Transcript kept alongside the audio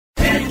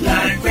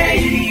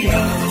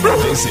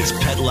This is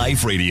Pet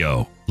Life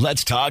Radio.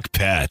 Let's talk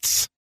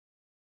pets.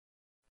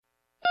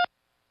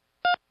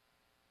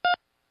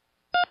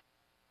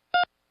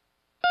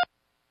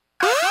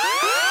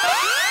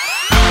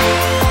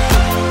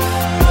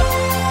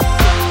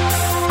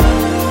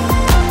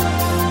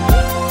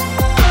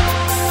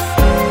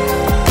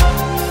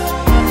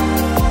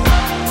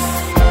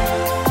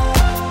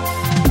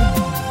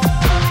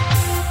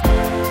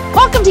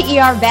 Welcome to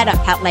ER Vet on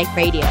Pet Life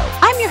Radio.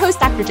 I'm your host,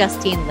 Dr.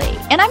 Justine Lee,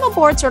 and I'm a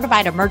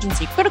board-certified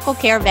emergency critical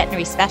care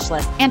veterinary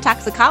specialist and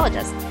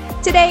toxicologist.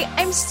 Today,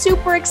 I'm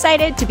super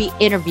excited to be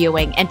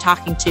interviewing and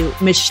talking to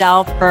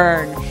Michelle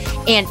Fern.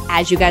 And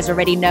as you guys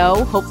already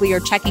know, hopefully you're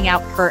checking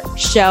out her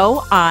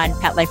show on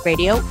Pet Life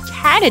Radio,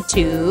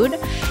 Catitude.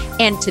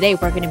 And today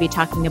we're going to be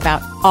talking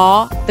about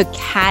all the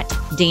cat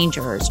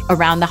dangers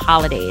around the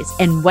holidays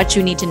and what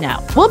you need to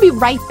know. We'll be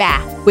right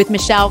back with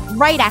Michelle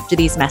right after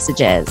these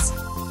messages.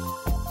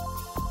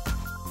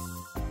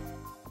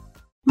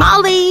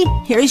 Molly,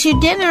 here's your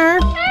dinner.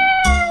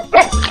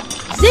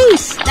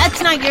 Zeus,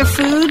 that's not your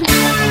food.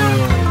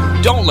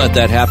 Don't let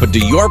that happen to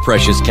your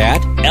precious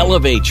cat.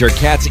 Elevate your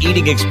cat's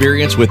eating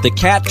experience with the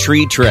Cat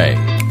Tree Tray.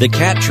 The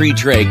Cat Tree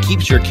Tray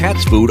keeps your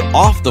cat's food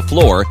off the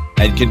floor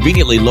and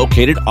conveniently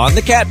located on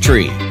the cat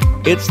tree.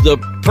 It's the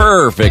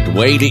perfect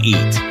way to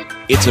eat.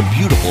 It's a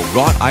beautiful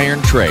wrought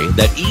iron tray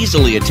that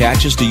easily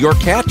attaches to your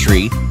cat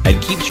tree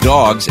and keeps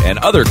dogs and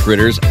other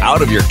critters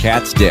out of your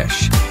cat's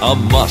dish. A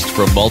must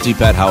for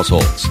multi-pet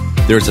households.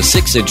 There's a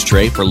 6-inch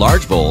tray for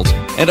large bowls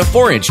and a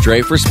 4-inch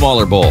tray for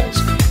smaller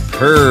bowls.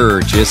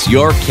 Purchase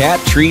your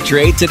Cat Tree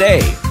Tray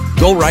today.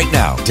 Go right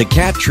now to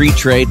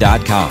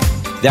cattreetray.com.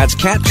 That's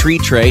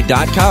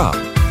cattreetray.com.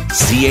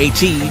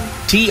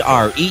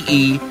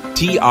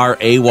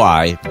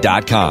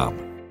 CATTREETRAY.com.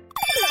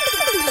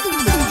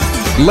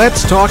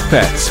 Let's Talk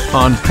Pets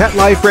on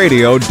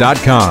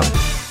PetLifeRadio.com.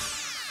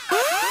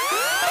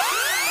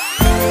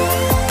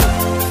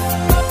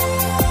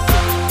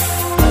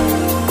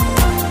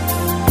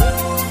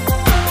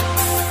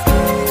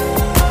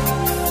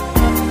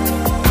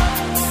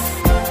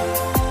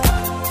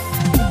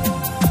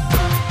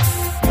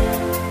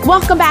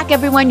 Welcome back,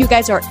 everyone. You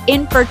guys are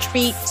in for a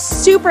treat.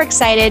 Super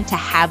excited to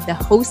have the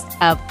host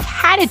of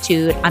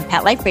Catitude on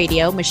Pet Life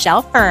Radio,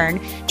 Michelle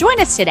Fern, join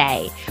us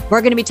today.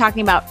 We're going to be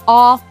talking about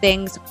all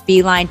things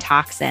feline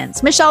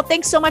toxins. Michelle,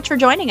 thanks so much for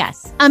joining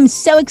us. I'm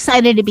so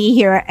excited to be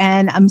here,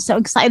 and I'm so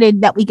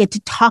excited that we get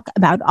to talk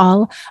about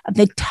all of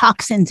the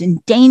toxins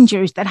and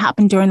dangers that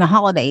happen during the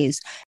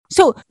holidays.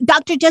 So,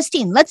 Dr.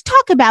 Justine, let's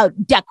talk about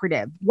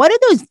decorative. What are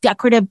those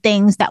decorative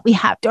things that we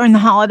have during the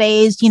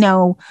holidays, you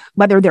know,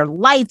 whether they're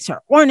lights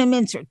or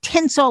ornaments or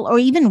tinsel or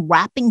even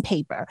wrapping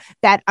paper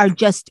that are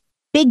just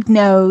big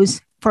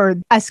no's for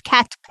us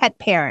cat pet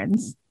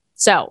parents?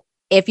 So,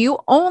 if you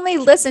only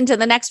listen to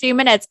the next few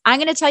minutes, I'm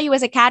going to tell you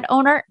as a cat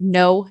owner,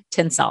 no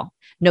tinsel.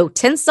 No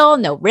tinsel,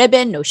 no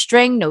ribbon, no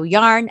string, no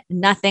yarn,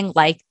 nothing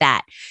like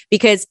that.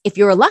 Because if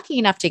you're lucky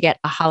enough to get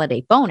a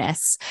holiday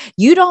bonus,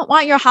 you don't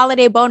want your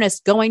holiday bonus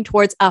going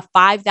towards a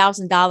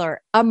 $5,000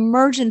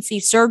 emergency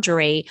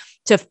surgery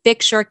to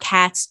fix your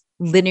cat's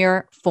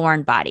linear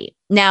foreign body.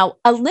 Now,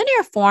 a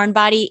linear foreign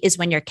body is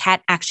when your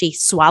cat actually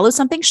swallows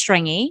something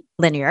stringy,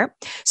 linear.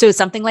 So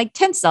something like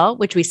tinsel,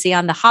 which we see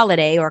on the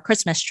holiday or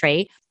Christmas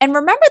tree. And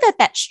remember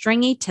that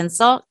stringy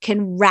tinsel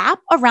can wrap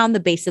around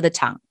the base of the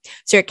tongue.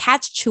 So your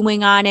cat's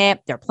chewing on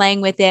it, they're playing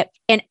with it.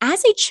 And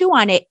as they chew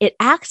on it, it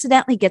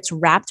accidentally gets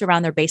wrapped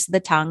around their base of the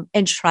tongue.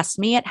 And trust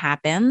me, it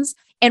happens.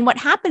 And what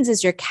happens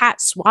is your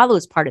cat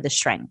swallows part of the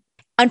string.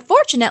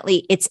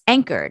 Unfortunately, it's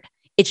anchored.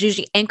 It's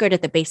usually anchored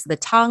at the base of the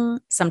tongue.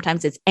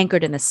 Sometimes it's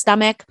anchored in the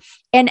stomach.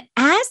 And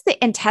as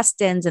the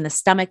intestines and the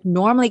stomach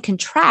normally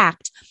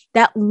contract,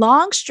 that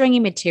long stringy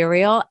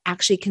material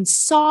actually can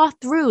saw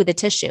through the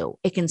tissue.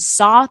 It can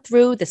saw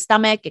through the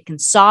stomach. It can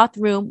saw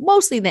through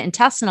mostly the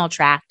intestinal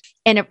tract,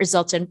 and it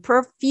results in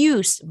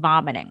profuse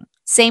vomiting.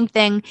 Same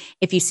thing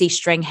if you see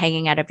string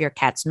hanging out of your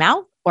cat's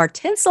mouth or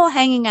tinsel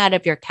hanging out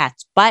of your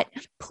cat's butt.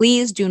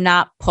 Please do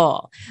not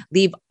pull.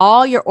 Leave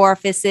all your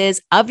orifices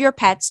of your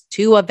pets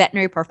to a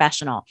veterinary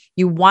professional.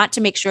 You want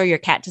to make sure your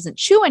cat doesn't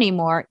chew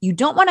anymore. You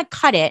don't want to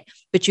cut it,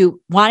 but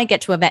you want to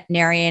get to a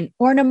veterinarian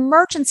or an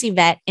emergency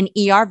vet, an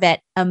ER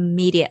vet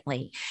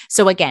immediately.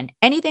 So again,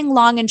 anything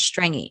long and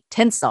stringy,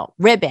 tinsel,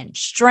 ribbon,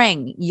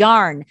 string,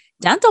 yarn,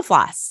 dental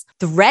floss,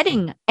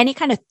 threading, any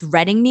kind of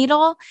threading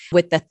needle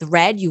with the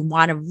thread, you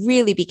want to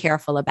really be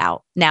careful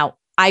about. Now,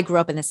 I grew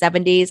up in the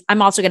 70s.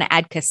 I'm also going to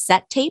add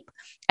cassette tape.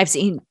 I've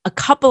seen a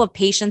couple of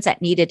patients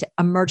that needed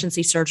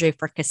emergency surgery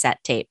for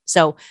cassette tape.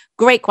 So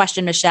great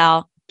question,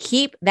 Michelle.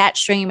 Keep that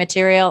stringy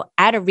material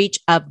out of reach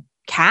of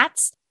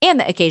cats and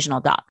the occasional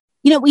dog.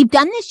 You know, we've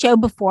done this show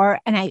before,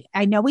 and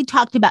I know we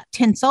talked about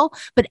tinsel,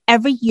 but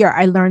every year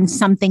I learn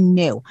something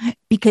new.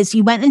 because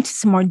you went into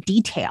some more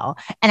detail.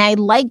 And I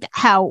liked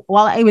how,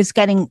 while I was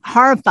getting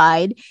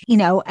horrified,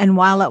 and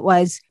while it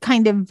was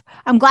kind of,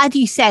 I'm glad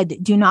you said,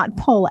 do not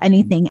pull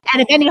anything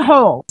out of any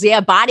hole. Yeah,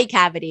 body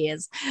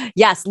cavities.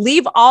 Yes,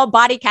 leave all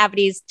body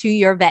cavities to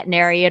your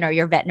veterinarian or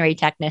your veterinary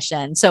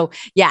technician. So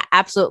yeah,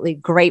 absolutely.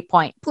 Great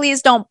point.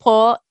 Please don't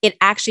pull. It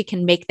actually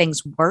can make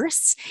things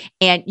worse.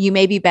 And you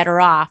may be better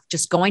off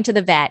just going to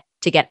the vet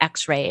to get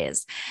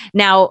x-rays.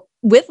 Now,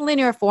 with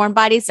linear foreign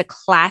bodies, a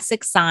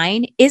classic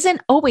sign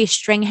isn't always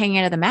string hanging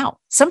out of the mouth.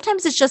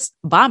 Sometimes it's just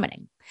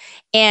vomiting.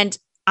 And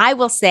I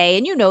will say,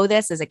 and you know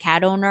this as a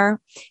cat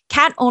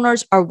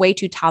owners are way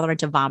too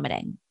tolerant of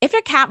vomiting. If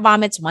your cat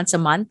vomits once a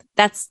month,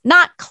 that's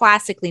not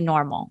classically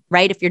normal,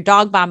 right? If your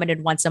dog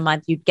vomited once a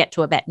month, you'd get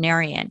to a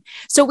veterinarian.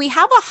 So we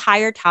have a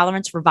higher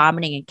tolerance for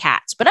vomiting in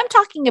cats, but I'm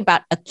talking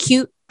about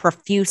acute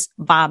profuse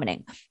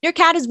vomiting. Your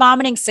cat is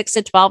vomiting 6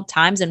 to 12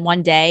 times in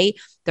one day.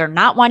 They're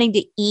not wanting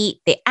to eat.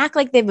 They act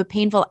like they have a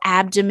painful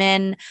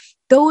abdomen.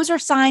 Those are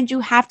signs you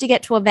have to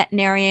get to a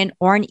veterinarian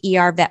or an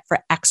ER vet for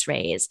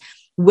x-rays.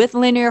 With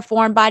linear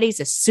foreign bodies,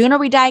 the sooner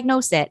we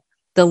diagnose it,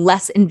 the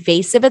less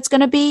invasive it's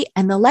going to be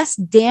and the less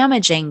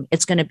damaging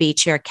it's going to be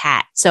to your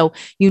cat. So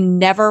you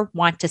never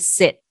want to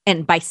sit,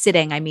 and by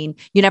sitting, I mean,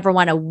 you never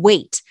want to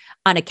wait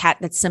on a cat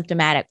that's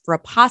symptomatic for a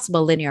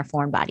possible linear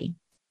foreign body.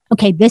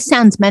 Okay, this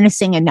sounds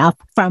menacing enough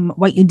from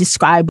what you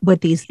described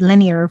with these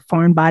linear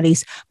foreign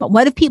bodies. But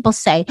what if people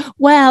say,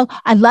 well,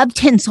 I love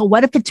tinsel.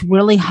 What if it's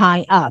really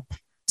high up?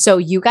 So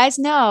you guys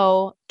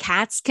know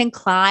cats can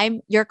climb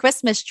your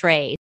Christmas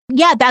tree.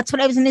 Yeah, that's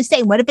what I was going to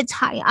say. What if it's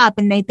high up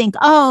and they think,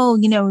 oh,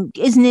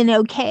 isn't it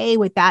okay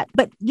with that?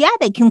 But yeah,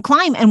 they can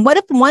climb. And what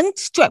if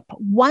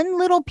one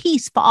little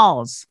piece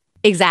falls?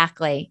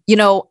 Exactly.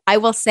 I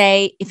will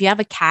say if you have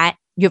a cat,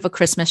 you have a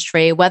Christmas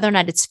tree, whether or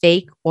not it's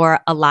fake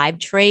or a live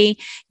tree,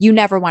 you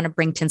never want to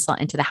bring tinsel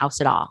into the house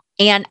at all.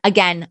 And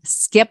again,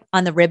 skip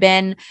on the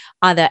ribbon,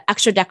 on the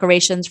extra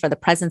decorations for the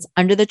presents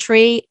under the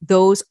tree.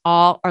 Those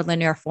all are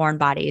linear foreign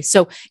bodies.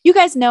 So you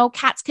guys know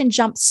cats can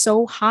jump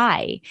so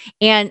high.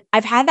 And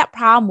I've had that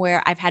problem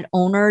where I've had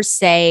owners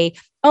say,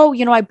 oh,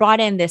 I brought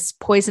in this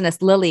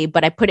poisonous lily,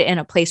 but I put it in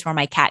a place where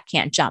my cat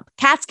can't jump.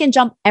 Cats can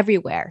jump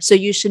everywhere. So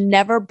you should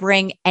never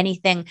bring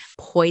anything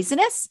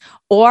poisonous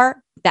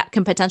or that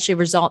can potentially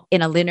result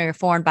in a linear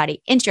foreign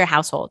body into your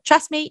household.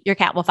 Trust me, your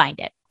cat will find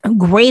it.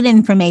 Great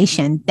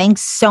information.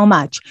 Thanks so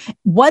much.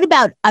 What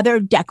about other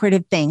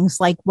decorative things?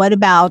 Like what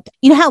about,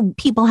 how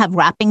people have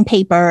wrapping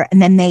paper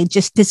and then they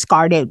just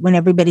discard it when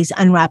everybody's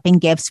unwrapping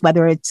gifts,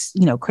 whether it's,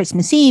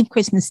 Christmas Eve,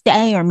 Christmas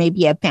Day, or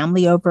maybe a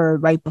family over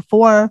right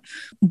before.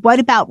 What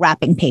about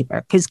wrapping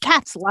paper? Because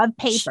cats love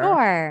paper.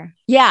 Sure.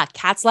 Yeah,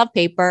 cats love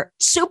paper.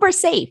 Super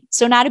safe.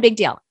 So not a big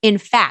deal. In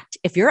fact,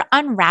 if you're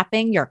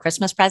unwrapping your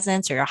Christmas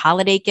presents or your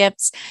holiday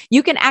gifts,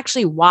 you can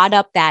actually wad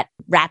up that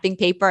wrapping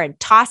paper and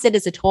toss it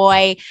as a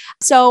toy.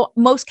 So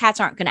most cats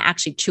aren't going to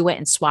actually chew it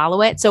and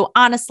swallow it. So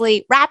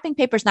honestly, wrapping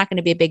paper is not going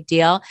to be a big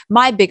deal.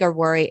 My bigger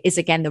worry is,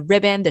 again, the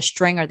ribbon, the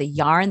string, or the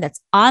yarn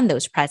that's on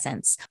those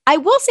presents. I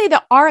will say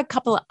there are a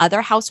couple of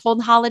other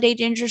household holiday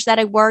dangers that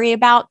I worry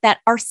about that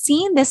are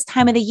seen this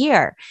time of the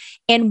year.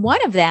 And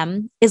one of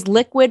them is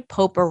liquid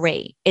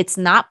potpourri. It's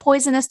not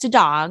poisonous to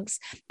dogs,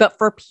 but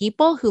for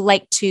people who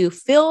like to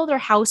fill their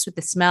house with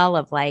the smell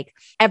of like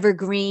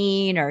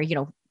evergreen or,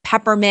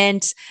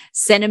 peppermint,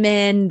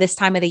 cinnamon this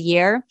time of the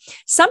year,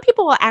 some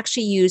people will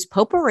actually use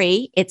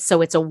potpourri. It's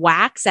a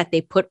wax that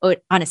they put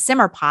on a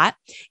simmer pot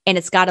and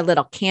it's got a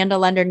little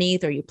candle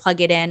underneath or you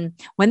plug it in.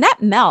 When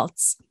that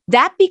melts,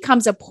 that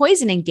becomes a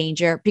poisoning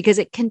danger because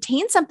it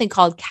contains something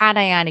called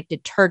cationic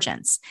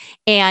detergents.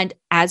 And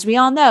as we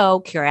all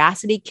know,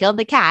 curiosity killed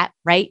the cat,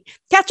 right?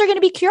 Cats are going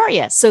to be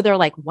curious. So they're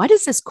like, what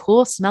is this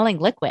cool smelling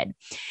liquid?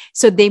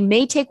 So they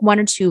may take 1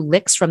 or 2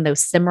 licks from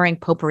those simmering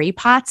potpourri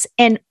pots.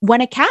 And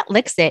when a cat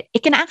licks it,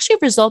 it can actually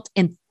result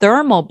in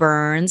thermal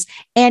burns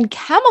and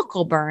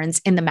chemical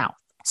burns in the mouth.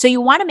 So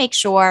you want to make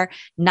sure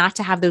not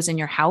to have those in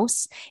your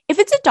house. If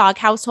it's a dog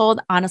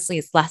household, honestly,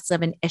 it's less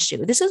of an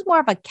issue. This is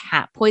more of a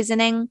cat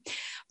poisoning.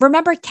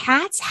 Remember,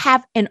 cats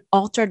have an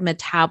altered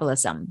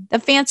metabolism. The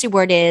fancy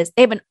word is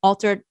they have an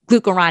altered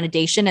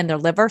glucuronidation in their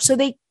liver, so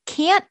they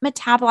can't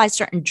metabolize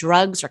certain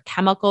drugs or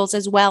chemicals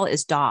as well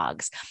as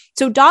dogs.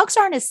 So dogs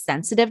aren't as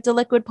sensitive to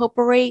liquid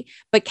potpourri,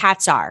 but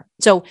cats are.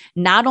 So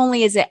not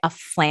only is it a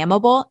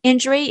flammable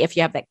injury if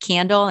you have that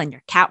candle and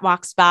your cat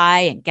walks by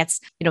and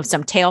gets,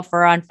 some tail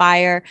fur on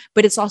fire,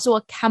 but it's also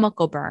a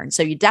chemical burn.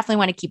 So you definitely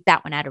want to keep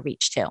that one out of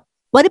reach too.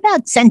 What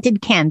about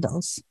scented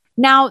candles?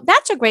 Now,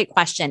 that's a great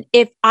question.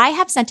 If I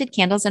have scented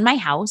candles in my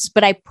house,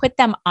 but I put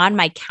them on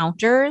my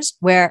counters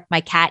where my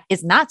cat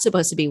is not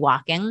supposed to be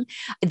walking,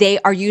 they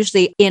are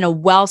usually in a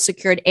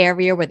well-secured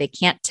area where they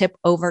can't tip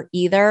over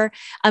either.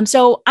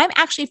 So I'm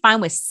actually fine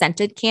with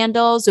scented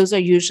candles. Those are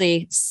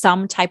usually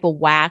some type of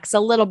wax, a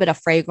little bit of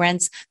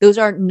fragrance. Those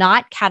are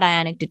not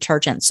cationic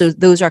detergents. So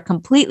those are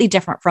completely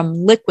different from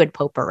liquid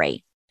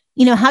potpourri.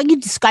 How you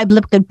describe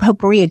liquid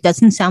potpourri, it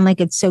doesn't sound like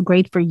it's so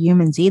great for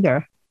humans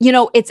either.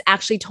 it's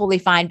actually totally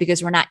fine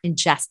because we're not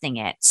ingesting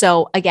it.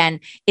 So again,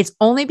 it's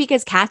only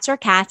because cats are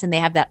cats and they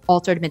have that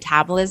altered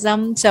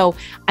metabolism. So,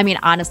 I mean,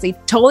 honestly,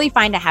 totally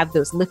fine to have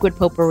those liquid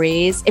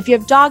potpourris. If you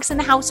have dogs in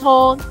the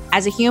household,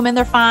 as a human,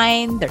 they're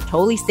fine. They're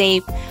totally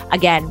safe.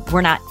 Again, we're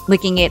not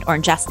licking it or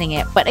ingesting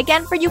it. But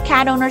again, for you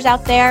cat owners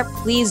out there,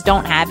 please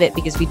don't have it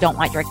because we don't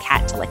want your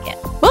cat to lick it.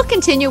 We'll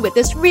continue with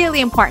this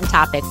really important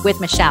topic with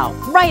Michelle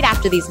right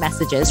after these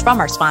messages from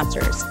our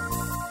sponsors.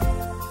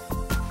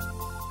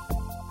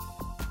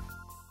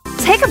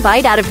 Take a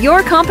bite out of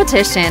your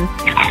competition.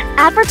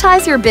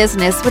 Advertise your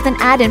business with an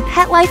ad in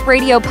Pet Life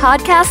Radio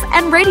podcasts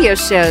and radio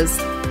shows.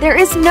 There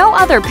is no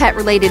other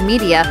pet-related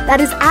media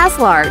that is as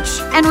large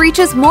and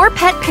reaches more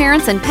pet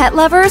parents and pet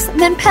lovers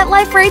than Pet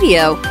Life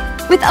Radio.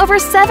 With over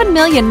 7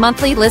 million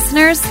monthly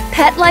listeners,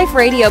 Pet Life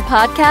Radio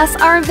podcasts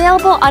are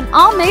available on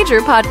all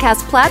major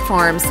podcast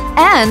platforms,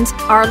 and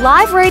our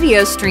live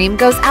radio stream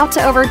goes out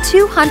to over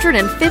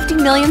 250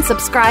 million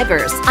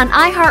subscribers on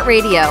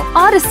iHeartRadio,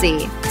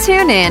 Odyssey,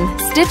 TuneIn,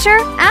 Stitcher,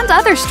 and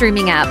other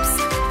streaming apps.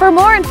 For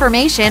more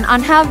information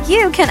on how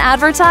you can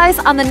advertise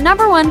on the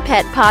 #1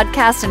 pet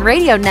podcast and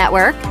radio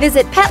network,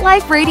 visit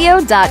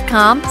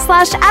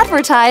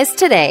PetLifeRadio.com/advertise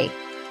today.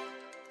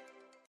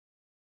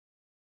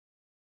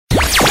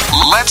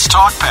 Let's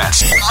talk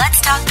pets Let's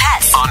talk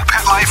pets on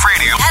Pet Life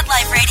Radio. Pet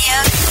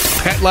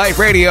Life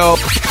Radio.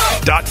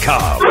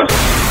 PetLifeRadio.com.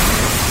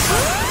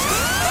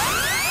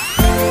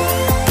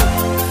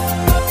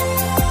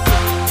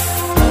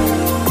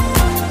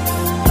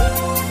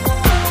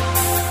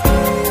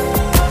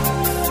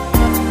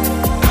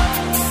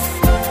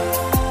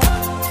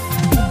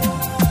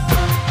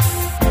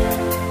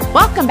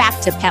 Welcome back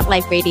to Pet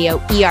Life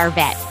Radio ER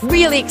Vet.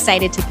 Really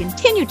excited to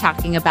continue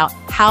talking about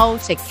how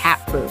to cat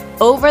proof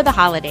over the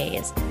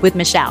holidays with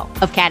Michelle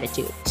of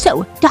Catitude.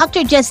 So,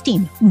 Dr.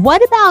 Justine,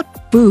 what about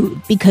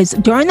food? Because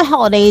during the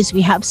holidays,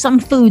 we have some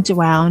foods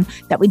around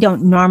that we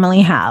don't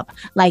normally have.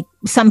 Like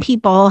some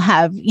people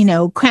have,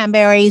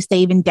 cranberries, they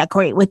even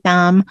decorate with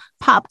them,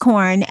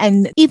 popcorn.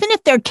 And even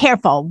if they're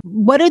careful,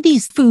 what are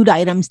these food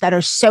items that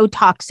are so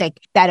toxic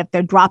that if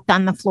they're dropped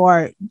on the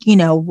floor,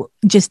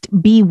 just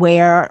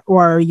beware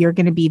or you're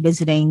going to be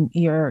visiting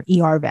your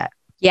ER vet?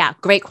 Yeah,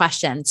 great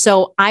question.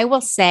 So I will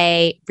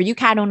say for you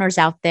cat owners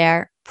out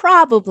there,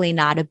 probably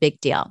not a big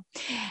deal.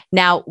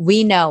 Now,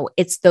 we know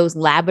it's those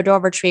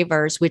Labrador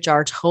retrievers, which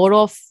are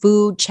total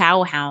food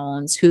chow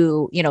hounds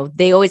who,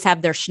 they always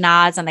have their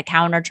schnoz on the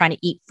counter trying to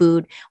eat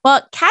food.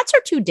 Well, cats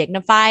are too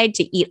dignified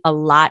to eat a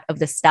lot of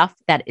the stuff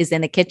that is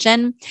in the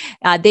kitchen.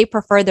 They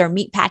prefer their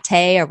meat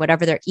pate or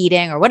whatever they're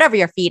eating or whatever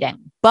you're feeding.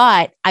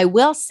 But I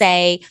will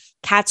say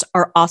cats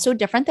are also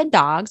different than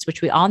dogs,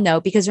 which we all know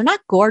because they're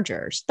not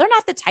gorgers. They're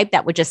not the type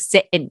that would just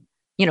sit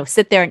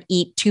there and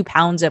eat 2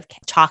 pounds of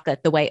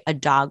chocolate the way a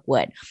dog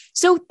would.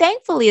 So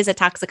thankfully, as a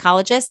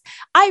toxicologist,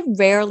 I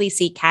rarely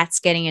see cats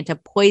getting into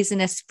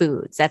poisonous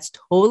foods. That's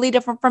totally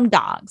different from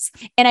dogs.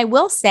 And I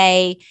will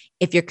say,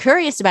 if you're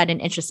curious about an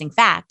interesting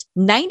fact,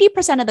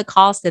 90% of the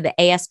calls to the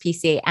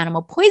ASPCA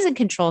Animal Poison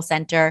Control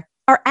Center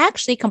are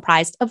actually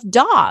comprised of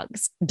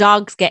dogs.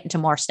 Dogs get into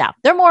more stuff.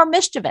 They're more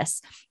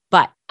mischievous.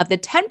 But of the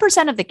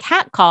 10% of the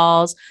cat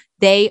calls,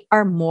 they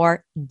are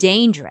more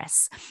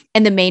dangerous.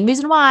 And the main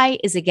reason why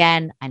is,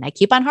 again, and I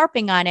keep on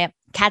harping on it,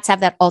 cats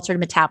have that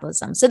altered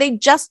metabolism. So they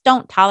just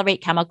don't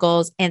tolerate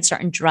chemicals and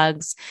certain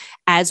drugs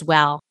as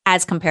well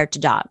as compared to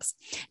dogs.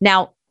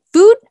 Now,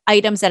 food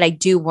items that I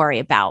do worry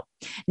about.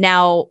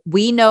 Now,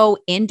 we know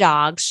in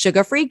dogs,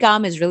 sugar-free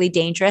gum is really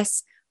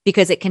dangerous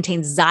because it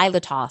contains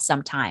xylitol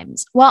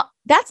sometimes. Well,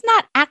 that's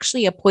not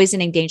actually a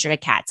poisoning danger to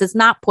cats. It's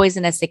not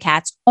poisonous to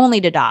cats,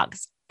 only to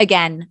dogs.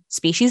 Again,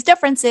 species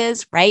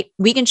differences, right?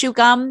 We can chew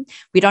gum.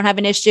 We don't have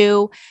an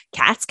issue.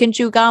 Cats can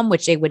chew gum,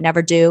 which they would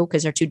never do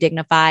because they're too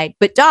dignified.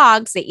 But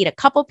dogs, they eat a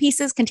couple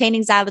pieces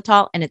containing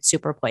xylitol and it's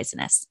super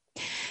poisonous.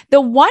 The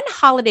one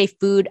holiday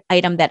food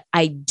item that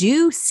I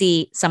do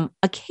see some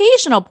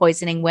occasional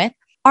poisoning with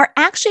are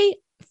actually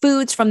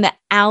foods from the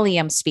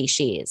allium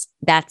species.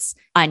 That's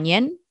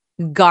onion,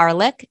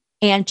 garlic,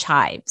 and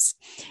chives.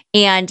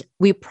 And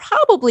we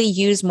probably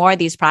use more of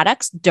these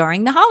products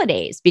during the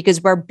holidays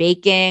because we're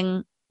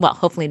baking. Well,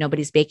 hopefully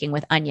nobody's baking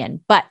with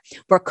onion, but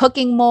we're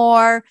cooking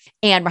more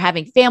and we're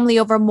having family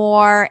over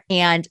more.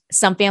 And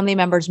some family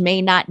members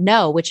may not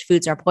know which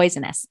foods are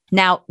poisonous.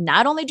 Now,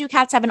 not only do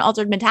cats have an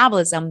altered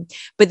metabolism,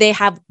 but they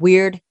have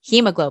weird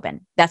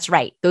hemoglobin. That's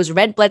right. Those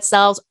red blood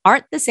cells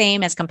aren't the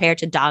same as compared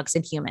to dogs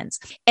and humans.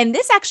 And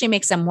this actually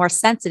makes them more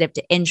sensitive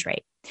to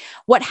injury.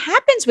 What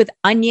happens with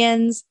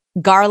onions,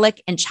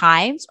 garlic, and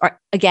chives, or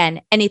again,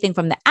 anything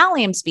from the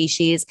allium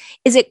species,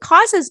 is it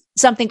causes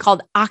something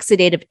called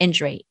oxidative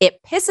injury.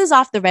 It pisses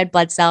off the red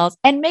blood cells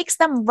and makes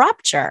them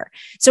rupture.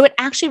 So it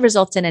actually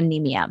results in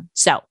anemia.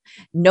 So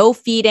no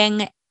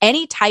feeding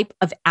any type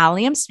of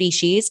allium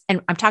species.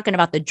 And I'm talking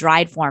about the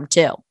dried form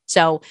too.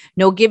 So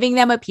no giving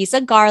them a piece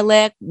of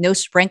garlic, no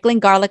sprinkling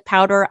garlic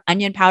powder,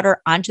 onion powder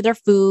onto their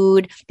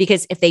food,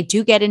 because if they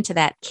do get into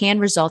that, can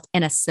result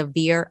in a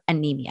severe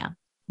anemia.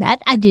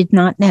 That I did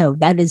not know.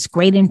 That is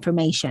great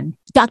information.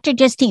 Dr.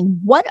 Justine,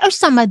 what are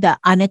some of the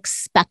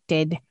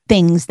unexpected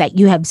things that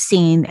you have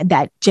seen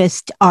that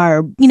just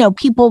are,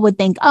 people would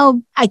think,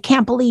 oh, I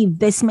can't believe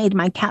this made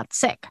my cat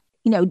sick?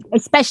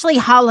 Especially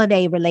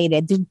holiday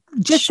related,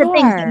 just the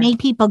things that make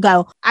people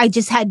go, I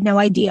just had no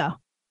idea.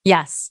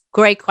 Yes,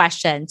 great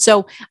question.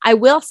 So I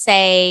will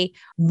say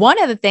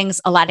one of the things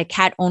a lot of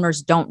cat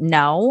owners don't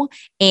know,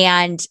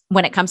 and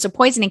when it comes to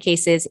poisoning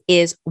cases,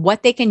 is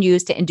what they can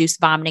use to induce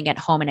vomiting at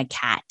home in a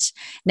cat.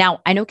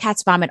 Now, I know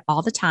cats vomit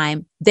all the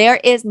time. There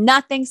is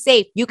nothing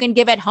safe you can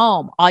give at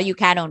home. All you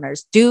cat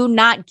owners, do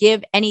not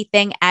give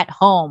anything at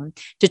home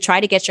to try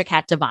to get your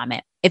cat to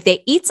vomit. If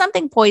they eat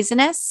something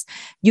poisonous,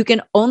 you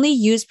can only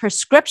use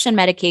prescription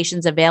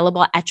medications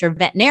available at your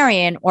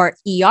veterinarian or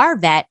ER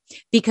vet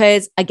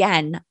because,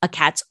 again, a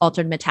cat's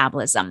altered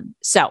metabolism.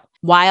 So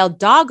while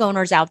dog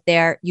owners out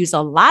there use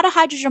a lot of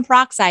hydrogen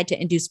peroxide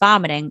to induce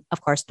vomiting, of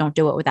course, don't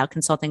do it without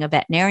consulting a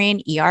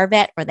veterinarian, ER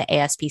vet, or the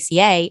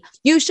ASPCA.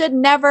 You should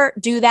never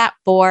do that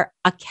for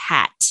a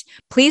cat.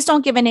 Please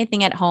don't give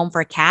anything at home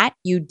for a cat.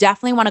 You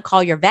definitely want to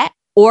call your vet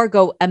or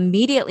go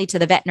immediately to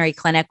the veterinary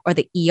clinic or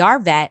the ER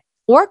vet,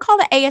 or call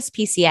the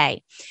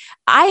ASPCA.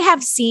 I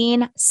have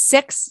seen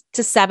 6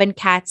 to 7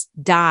 cats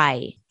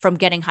die from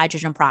getting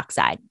hydrogen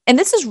peroxide. And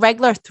this is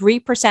regular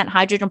 3%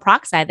 hydrogen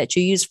peroxide that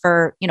you use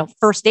for,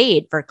 first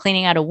aid for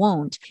cleaning out a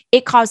wound.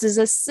 It causes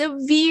a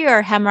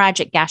severe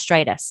hemorrhagic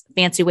gastritis,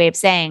 fancy way of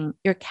saying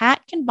your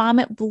cat can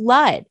vomit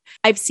blood.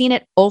 I've seen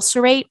it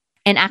ulcerate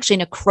and actually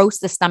necrose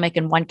the stomach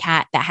in one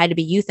cat that had to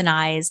be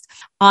euthanized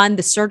on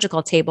the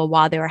surgical table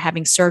while they were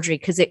having surgery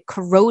because it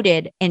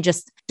corroded and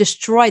just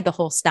destroyed the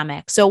whole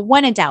stomach. So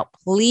when in doubt,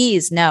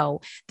 please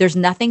know there's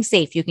nothing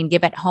safe you can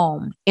give at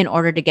home in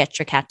order to get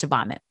your cat to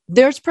vomit.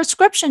 There's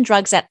prescription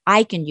drugs that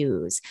I can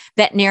use.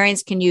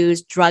 Veterinarians can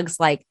use drugs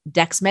like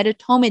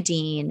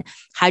dexmedetomidine,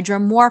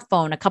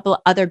 hydromorphone, a couple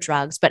of other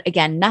drugs, but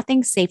again,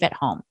 nothing safe at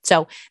home.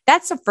 So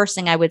that's the first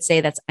thing I would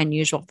say that's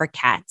unusual for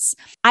cats.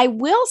 I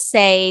will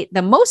say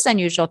the most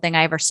unusual thing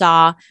I ever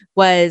saw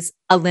was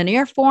a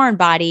linear foreign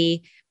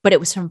body, but it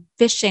was from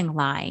fishing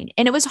line.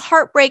 And it was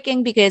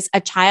heartbreaking because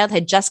a child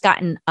had just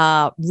gotten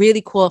a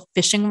really cool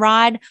fishing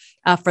rod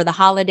for the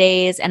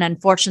holidays and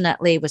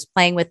unfortunately was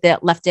playing with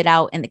it, left it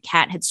out, and the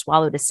cat had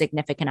swallowed a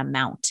significant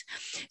amount.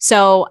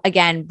 So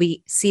again,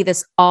 we see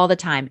this all the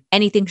time,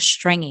 anything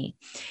stringy.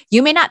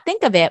 You may not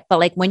think of it, but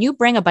like when you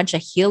bring a bunch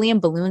of helium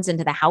balloons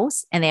into the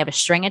house and they have a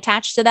string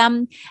attached to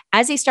them,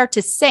 as they start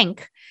to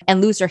sink and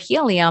lose their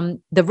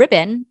helium, the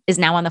ribbon is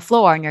now on the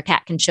floor and your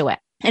cat can chew it.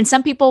 And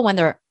some people, when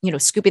they're,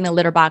 scooping the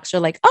litter box,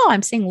 are like, oh,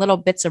 I'm seeing little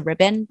bits of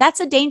ribbon.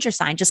 That's a danger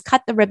sign. Just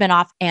cut the ribbon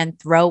off and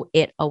throw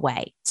it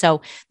away.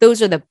 So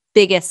those are the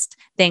biggest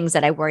things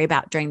that I worry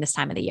about during this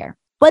time of the year.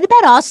 What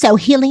about also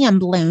helium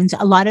balloons?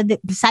 A lot of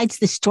besides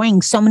the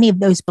string, so many of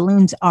those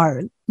balloons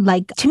are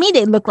to me,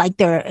 they look like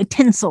they're a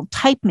tinsel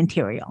type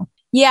material.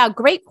 Yeah,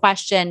 great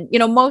question.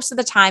 Most of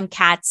the time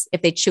cats,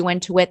 if they chew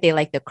into it, they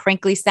like the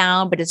crinkly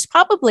sound, but it's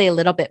probably a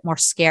little bit more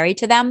scary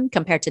to them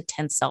compared to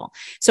tinsel.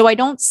 So I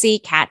don't see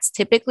cats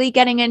typically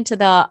getting into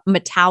the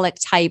metallic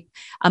type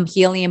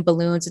helium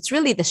balloons. It's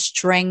really the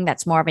string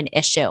that's more of an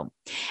issue.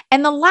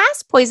 And the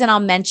last poison I'll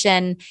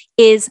mention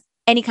is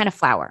any kind of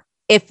flower.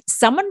 If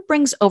someone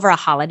brings over a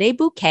holiday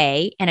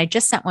bouquet, and I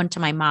just sent one to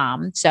my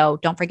mom, so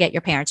don't forget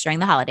your parents during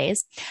the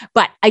holidays,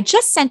 but I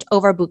just sent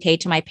over a bouquet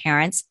to my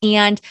parents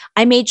and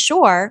I made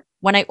sure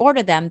when I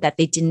ordered them that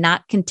they did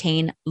not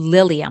contain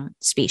lilium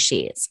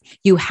species.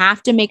 You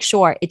have to make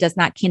sure it does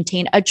not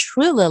contain a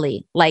true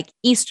lily like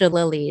Easter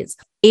lilies,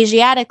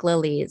 Asiatic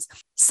lilies,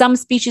 some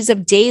species of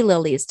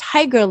daylilies,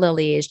 tiger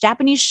lilies,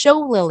 Japanese show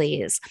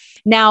lilies.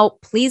 Now,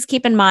 please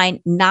keep in mind,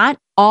 not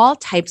all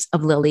types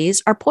of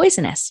lilies are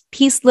poisonous.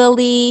 Peace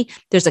lily,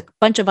 there's a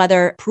bunch of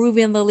other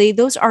Peruvian lily.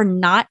 Those are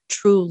not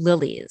true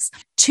lilies.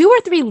 2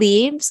 or 3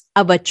 leaves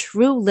of a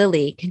true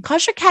lily can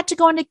cause your cat to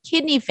go into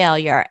kidney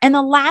failure. And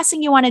the last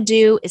thing you want to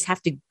do is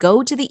have to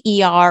go to the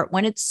ER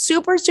when it's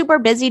super, super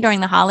busy during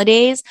the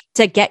holidays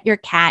to get your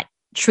cat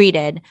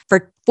treated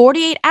for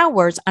 48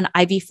 hours on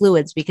IV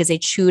fluids because they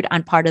chewed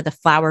on part of the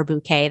flower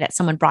bouquet that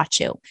someone brought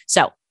you.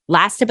 So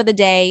last tip of the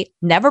day,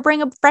 never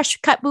bring a fresh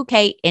cut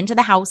bouquet into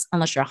the house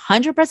unless you're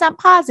 100%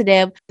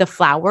 positive the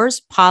flowers,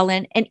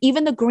 pollen, and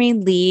even the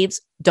green leaves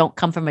don't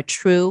come from a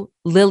true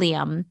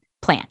lilium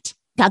plant.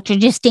 Dr.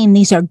 Justine,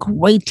 these are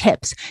great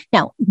tips.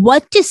 Now,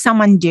 what does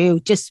someone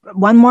do? Just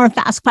one more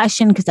fast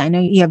question, because I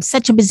know you have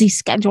such a busy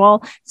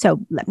schedule. So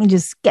let me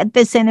just get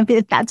this in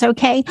if that's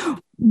okay.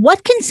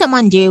 What can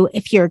someone do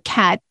if your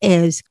cat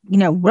is,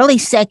 really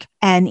sick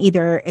and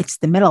either it's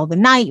the middle of the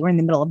night, you're in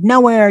the middle of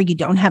nowhere, you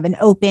don't have an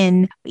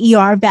open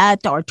ER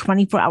vet or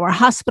 24-hour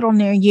hospital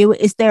near you?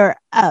 Is there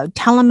a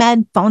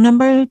telemed phone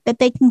number that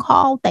they can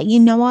call that you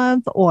know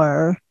of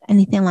or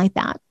anything like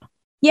that?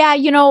 Yeah,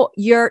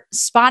 you're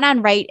spot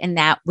on right in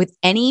that with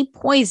any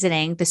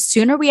poisoning, the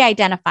sooner we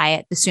identify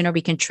it, the sooner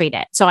we can treat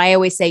it. So I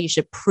always say you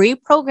should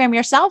pre-program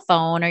your cell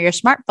phone or your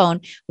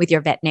smartphone with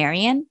your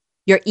veterinarian,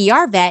 your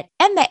ER vet,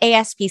 and the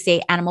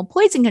ASPCA Animal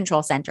Poison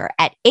Control Center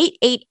at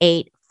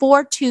 888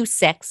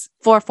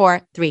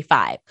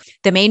 426-4435.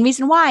 The main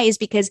reason why is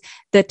because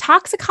the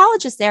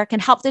toxicologist there can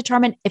help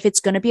determine if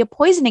it's going to be a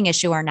poisoning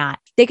issue or not.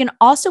 They can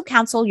also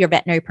counsel your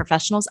veterinary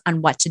professionals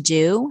on what to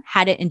do,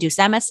 how to induce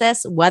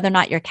emesis, whether or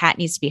not your cat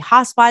needs to be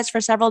hospitalized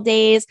for several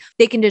days.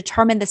 They can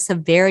determine the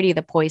severity of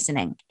the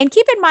poisoning. And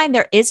keep in mind,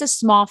 there is a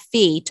small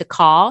fee to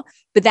call,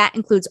 but that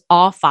includes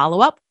all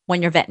follow-up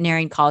when your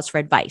veterinarian calls for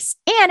advice.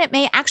 And it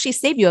may actually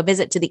save you a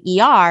visit to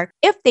the ER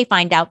if they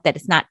find out that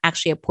it's not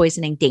actually a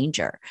poisoning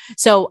danger.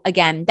 So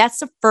again, that's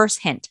the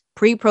first hint.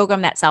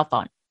 Pre-program that cell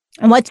phone.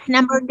 And what's the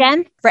number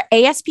again? For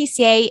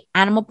ASPCA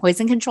Animal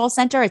Poison Control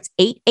Center, it's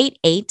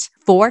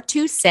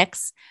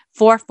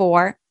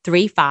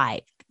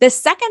 888-426-4435. The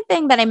second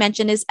thing that I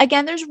mentioned is,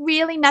 again, there's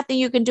really nothing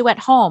you can do at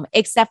home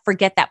except for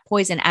get that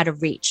poison out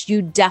of reach.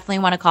 You definitely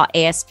want to call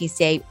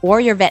ASPCA or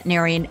your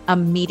veterinarian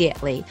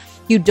immediately.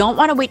 You don't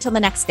want to wait till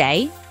the next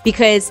day,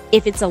 because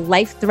if it's a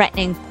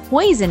life-threatening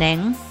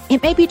poisoning,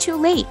 it may be too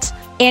late.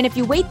 And if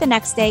you wait the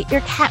next day,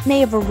 your cat may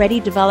have already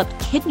developed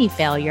kidney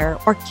failure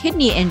or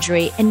kidney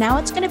injury, and now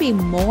it's going to be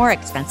more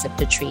expensive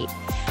to treat.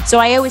 So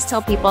I always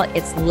tell people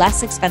it's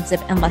less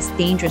expensive and less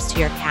dangerous to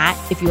your cat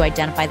if you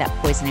identify that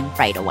poisoning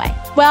right away.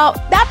 Well,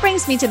 that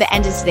brings me to the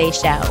end of today's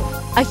show.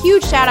 A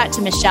huge shout out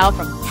to Michelle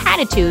from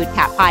Catitude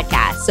Cat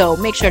Podcast. So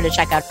make sure to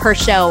check out her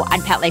show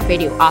on Pet Life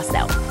Radio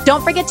also.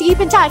 Don't forget to keep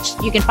in touch.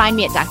 You can find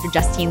me at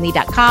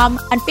drjustinelee.com,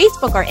 on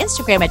Facebook or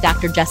Instagram at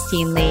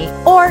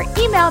drjustinelee, or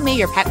email me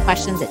your pet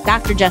questions at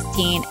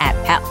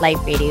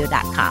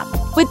drjustine@petliferadio.com.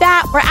 With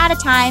that, we're out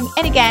of time.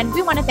 And again,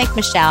 we want to thank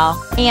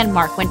Michelle and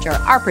Mark Winter,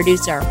 our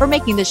producer, for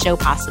making this show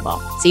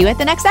possible. See you at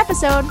the next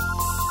episode.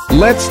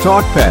 Let's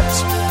Talk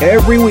Pets,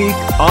 every week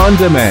on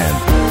demand,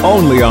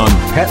 only on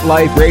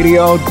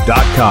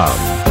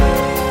PetLifeRadio.com.